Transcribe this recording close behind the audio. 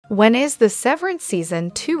When is the Severance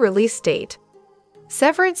Season 2 release date?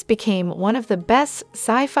 Severance became one of the best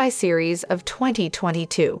sci-fi series of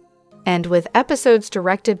 2022, and with episodes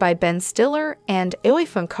directed by Ben Stiller and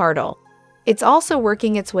Eoin Cardle, it's also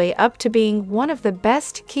working its way up to being one of the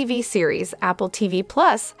best TV series Apple TV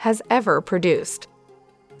Plus has ever produced.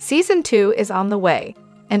 Season 2 is on the way,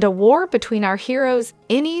 and a war between our heroes'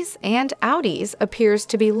 innies and outies appears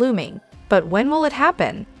to be looming. But when will it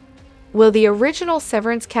happen? Will the original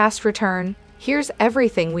Severance cast return? Here's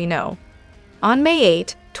everything we know. On May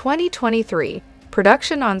 8, 2023,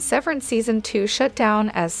 production on Severance Season 2 shut down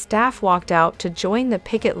as staff walked out to join the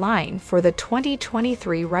picket line for the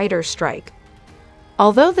 2023 writers' strike.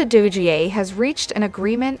 Although the DOGA has reached an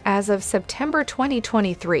agreement as of September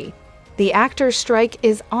 2023, the actors' strike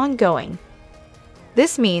is ongoing.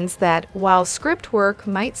 This means that while script work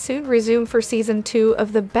might soon resume for Season 2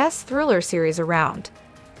 of the best thriller series around,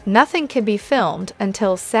 nothing can be filmed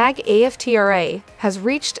until SAG-AFTRA has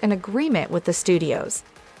reached an agreement with the studios.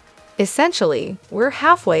 Essentially, we're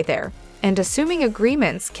halfway there, and assuming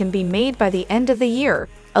agreements can be made by the end of the year,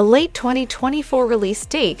 a late 2024 release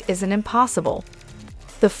date isn't impossible.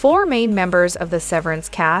 The 4 main members of the Severance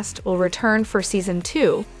cast will return for Season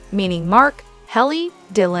 2, meaning Mark, Helly,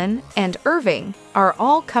 Dylan, and Irving are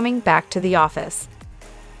all coming back to the office.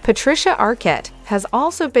 Patricia Arquette has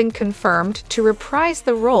also been confirmed to reprise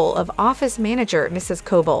the role of office manager Mrs.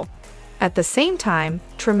 Coble. At the same time,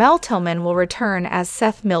 Tremel Tillman will return as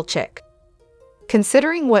Seth Milchick.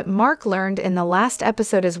 Considering what Mark learned in the last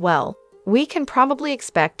episode as well, we can probably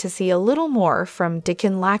expect to see a little more from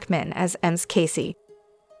Dickon Lackman as Ems Casey.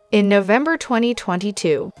 In November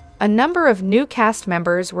 2022, a number of new cast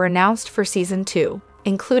members were announced for Season 2,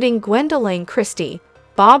 including Gwendolyn Christie,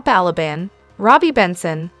 Bob Balaban, Robbie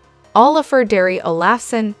Benson, Olafur Darry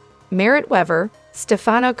Olafsson, Merritt Wever,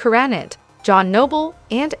 Stefano Karanit, John Noble,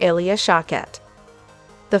 and Elia Shawkat.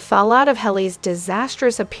 The fallout of Helly's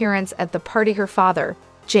disastrous appearance at the party her father,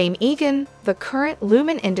 James Egan, the current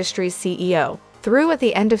Lumen Industries CEO, threw at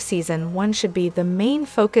the end of Season 1 should be the main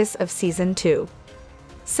focus of Season 2.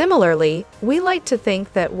 Similarly, we like to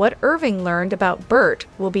think that what Irving learned about Bert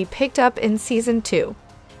will be picked up in Season 2.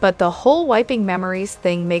 But the whole wiping memories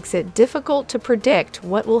thing makes it difficult to predict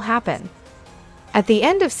what will happen. At the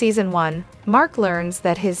end of Season 1, Mark learns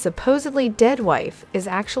that his supposedly dead wife is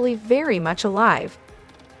actually very much alive.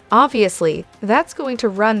 Obviously, that's going to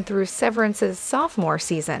run through Severance's sophomore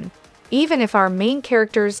season, even if our main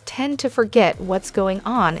characters tend to forget what's going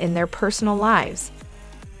on in their personal lives.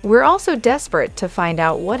 We're also desperate to find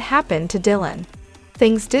out what happened to Dylan.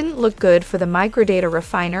 Things didn't look good for the microdata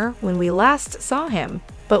refiner when we last saw him,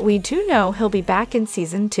 but we do know he'll be back in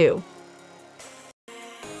Season 2.